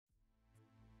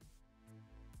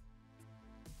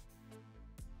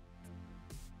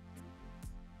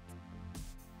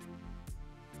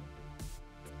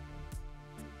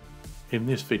In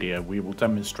this video we will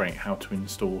demonstrate how to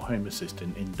install Home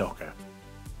Assistant in Docker.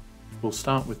 We'll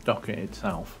start with Docker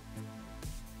itself,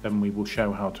 then we will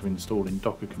show how to install in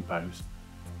Docker-compose,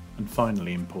 and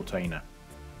finally in Portainer.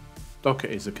 Docker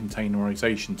is a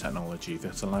containerization technology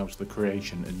that allows the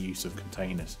creation and use of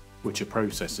containers, which are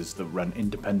processes that run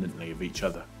independently of each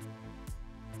other.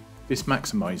 This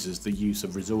maximizes the use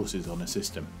of resources on a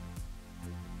system.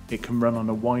 It can run on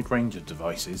a wide range of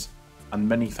devices, and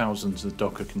many thousands of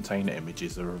Docker container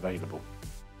images are available.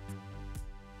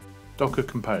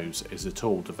 Docker-compose is a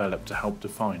tool developed to help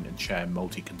define and share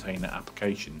multi-container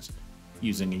applications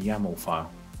using a YAML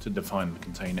file to define the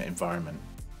container environment.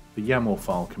 The YAML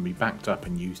file can be backed up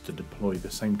and used to deploy the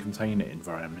same container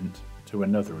environment to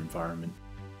another environment.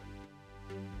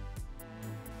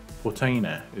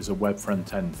 Portainer is a web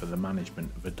front-end for the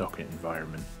management of a Docker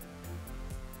environment.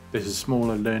 There's a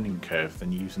smaller learning curve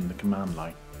than using the command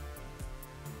line.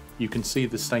 You can see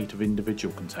the state of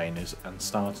individual containers and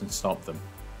start and stop them.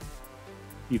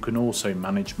 You can also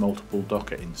manage multiple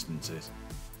Docker instances.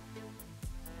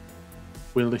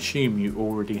 We'll assume you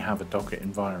already have a Docker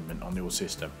environment on your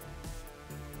system.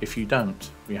 If you don't,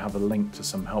 we have a link to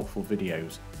some helpful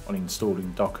videos on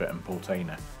installing Docker and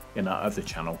Portainer in our other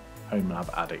channel, Home Lab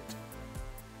Addict.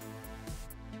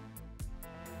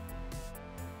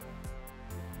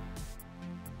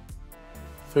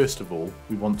 First of all,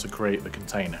 we want to create the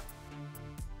container.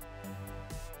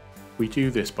 We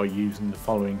do this by using the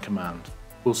following command.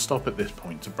 We'll stop at this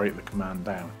point to break the command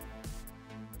down.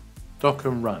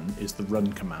 Docker run is the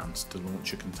run command to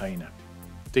launch a container.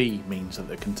 D means that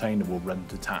the container will run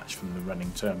detached from the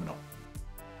running terminal.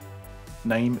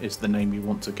 Name is the name you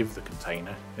want to give the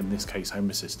container, in this case Home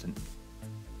Assistant.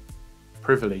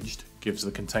 Privileged gives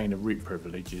the container root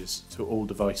privileges to all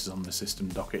devices on the system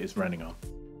Docker is running on.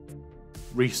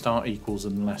 Restart equals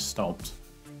unless stopped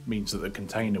means that the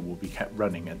container will be kept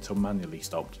running until manually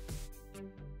stopped.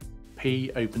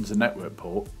 P opens a network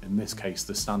port, in this case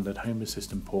the standard Home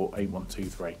Assistant port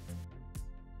 8123.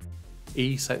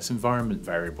 E sets environment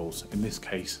variables, in this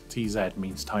case TZ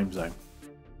means time zone.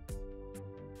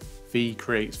 V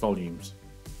creates volumes.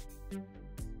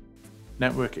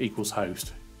 Network equals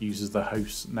host uses the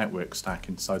host's network stack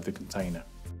inside the container.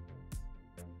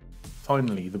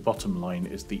 Finally, the bottom line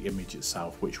is the image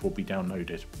itself, which will be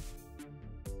downloaded.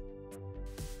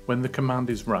 When the command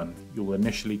is run, you'll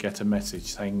initially get a message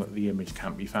saying that the image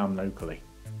can't be found locally.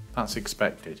 That's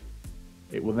expected.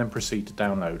 It will then proceed to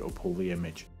download or pull the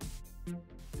image.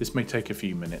 This may take a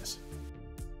few minutes.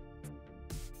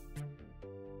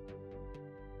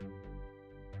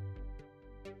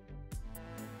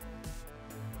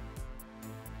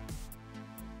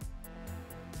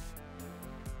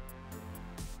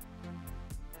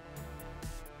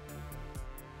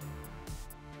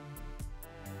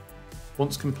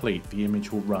 Once complete, the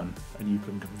image will run and you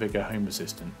can configure Home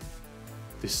Assistant.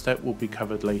 This step will be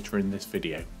covered later in this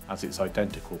video, as it's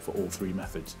identical for all three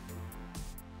methods.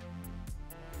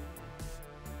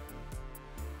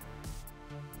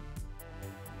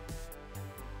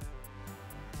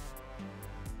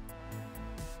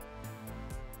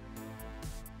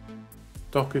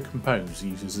 Docker-compose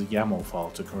uses a YAML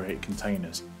file to create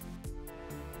containers.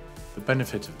 The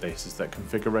benefit of this is that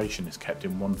configuration is kept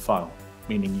in one file,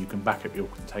 meaning you can back up your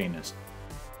containers.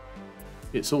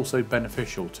 It's also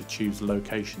beneficial to choose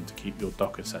location to keep your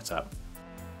Docker set up.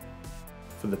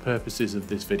 For the purposes of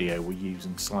this video we're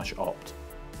using /opt.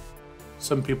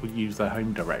 Some people use their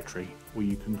home directory, or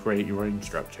you can create your own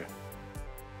structure.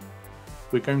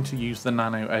 We're going to use the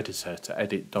nano editor to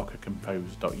edit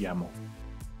docker-compose.yaml.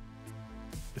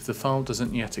 If the file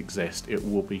doesn't yet exist, it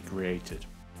will be created.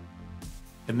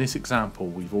 In this example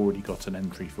we've already got an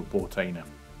entry for Portainer.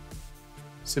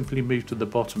 Simply move to the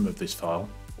bottom of this file,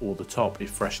 or the top if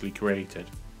freshly created,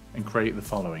 and create the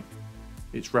following.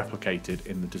 It's replicated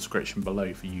in the description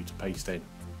below for you to paste in.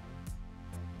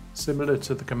 Similar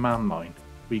to the command line,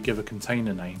 we give a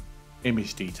container name,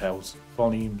 image details,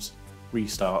 volumes,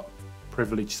 restart,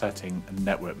 privilege setting and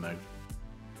network mode.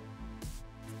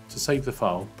 To save the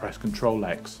file, press Ctrl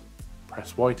X,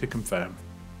 press Y to confirm,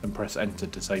 and press Enter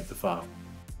to save the file.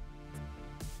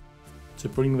 To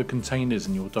bring the containers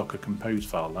in your Docker-compose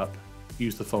file up,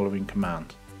 use the following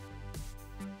command.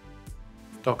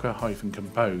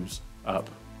 docker-compose up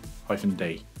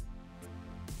 -d.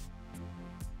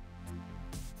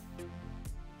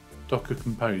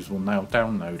 Docker-compose will now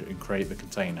download and create the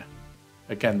container.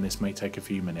 Again, this may take a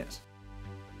few minutes.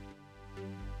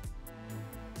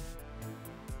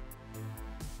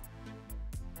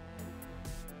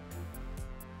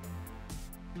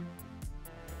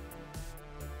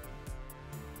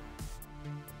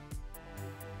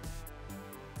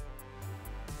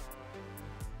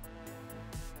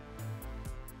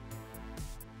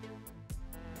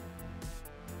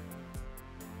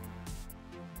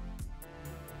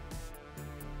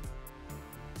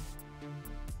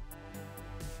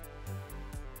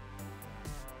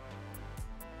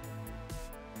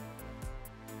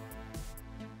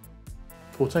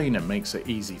 Portainer makes it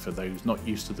easy for those not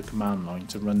used to the command line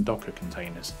to run Docker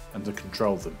containers and to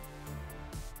control them.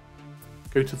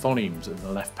 Go to Volumes in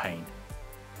the left pane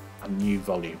and New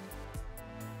Volume.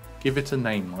 Give it a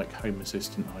name like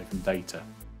homeassistant-data.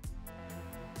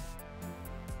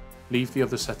 Leave the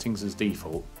other settings as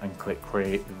default and click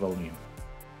Create the volume.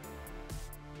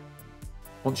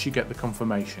 Once you get the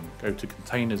confirmation, go to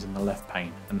Containers in the left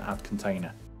pane and Add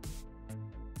Container.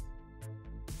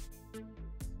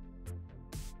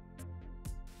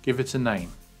 Give it a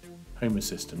name,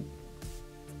 homeassistant.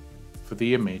 For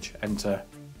the image, enter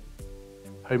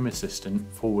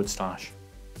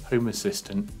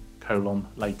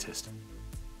homeassistant/homeassistant:\latest.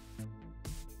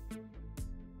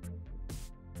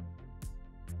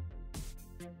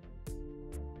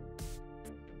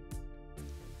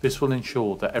 This will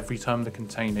ensure that every time the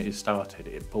container is started,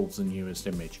 it pulls the newest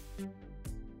image.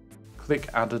 Click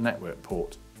Add a network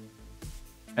port.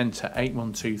 Enter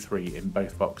 8123 in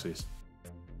both boxes.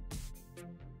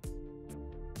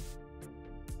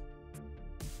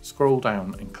 Scroll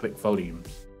down and click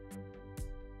Volumes.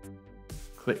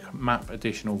 Click Map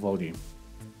Additional Volume.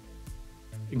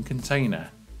 In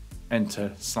Container, enter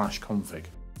 /config.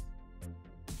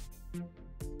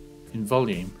 In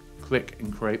Volume, click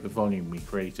and create the volume we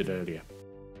created earlier.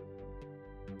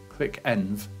 Click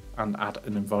Env and add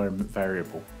an environment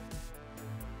variable.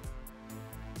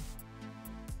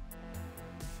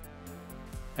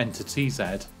 Enter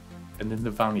TZ and in the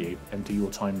value enter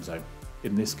your time zone,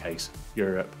 in this case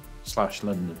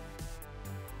Europe/London.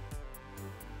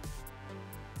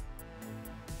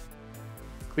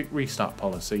 Click Restart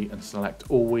Policy and select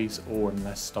Always or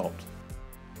Unless Stopped.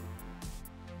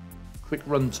 Click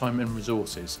Runtime and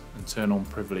Resources and turn on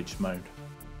Privileged Mode.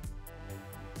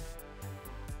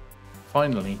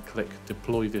 Finally, click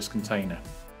Deploy this container.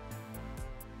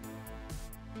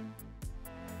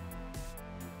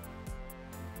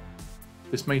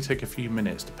 This may take a few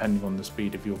minutes depending on the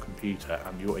speed of your computer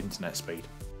and your internet speed.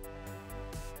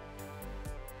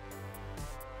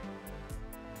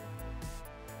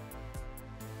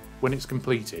 When it's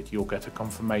completed, you'll get a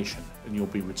confirmation and you'll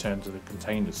be returned to the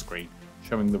containers screen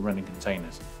showing the running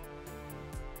containers.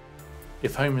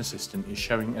 If Home Assistant is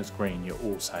showing as green, you're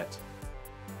all set.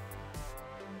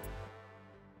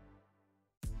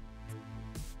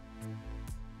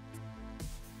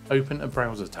 Open a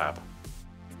browser tab.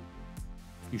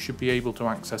 You should be able to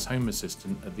access Home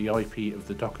Assistant at the IP of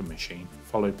the Docker machine,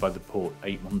 followed by the port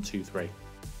 8123.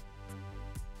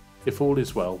 If all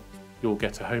is well, you'll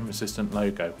get a Home Assistant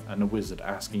logo and a wizard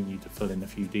asking you to fill in a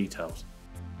few details.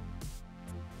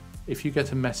 If you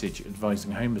get a message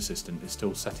advising Home Assistant is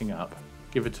still setting up,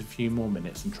 give it a few more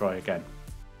minutes and try again.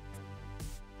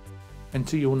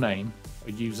 Enter your name,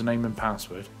 a username and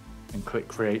password, and click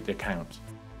Create the account.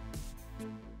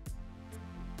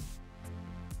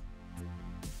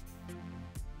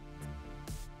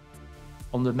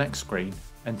 On the next screen,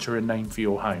 enter a name for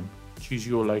your home, choose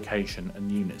your location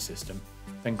and unit system,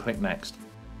 then click Next.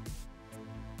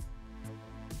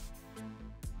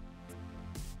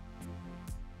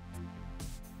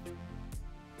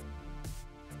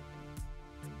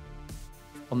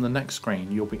 On the next screen,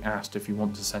 you'll be asked if you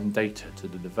want to send data to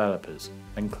the developers,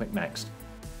 then click Next.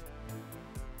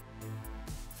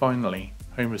 Finally,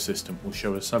 Home Assistant will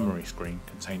show a summary screen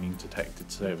containing detected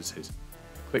services.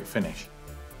 Click Finish.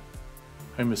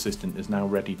 Home Assistant is now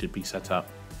ready to be set up.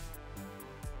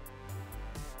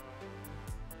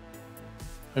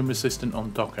 Home Assistant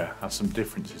on Docker has some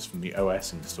differences from the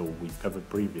OS install we've covered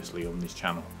previously on this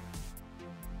channel.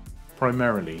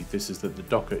 Primarily, this is that the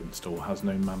Docker install has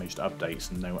no managed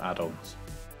updates and no add-ons.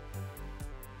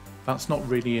 That's not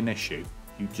really an issue,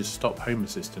 you just stop Home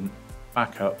Assistant,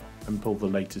 back up and pull the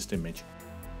latest image.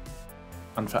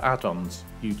 And for add-ons,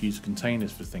 you'd use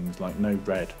containers for things like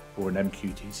Node-RED or an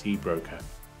MQTT broker,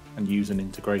 and use an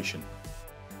integration.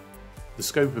 The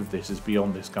scope of this is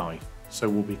beyond this guide, so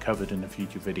will be covered in a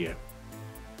future video.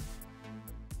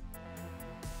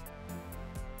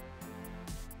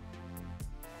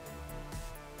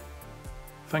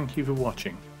 Thank you for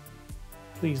watching.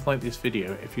 Please like this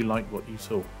video if you liked what you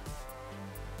saw.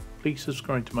 Please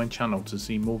subscribe to my channel to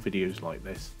see more videos like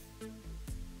this.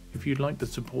 If you'd like to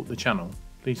support the channel,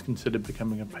 please consider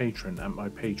becoming a patron at my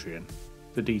Patreon.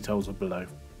 The details are below.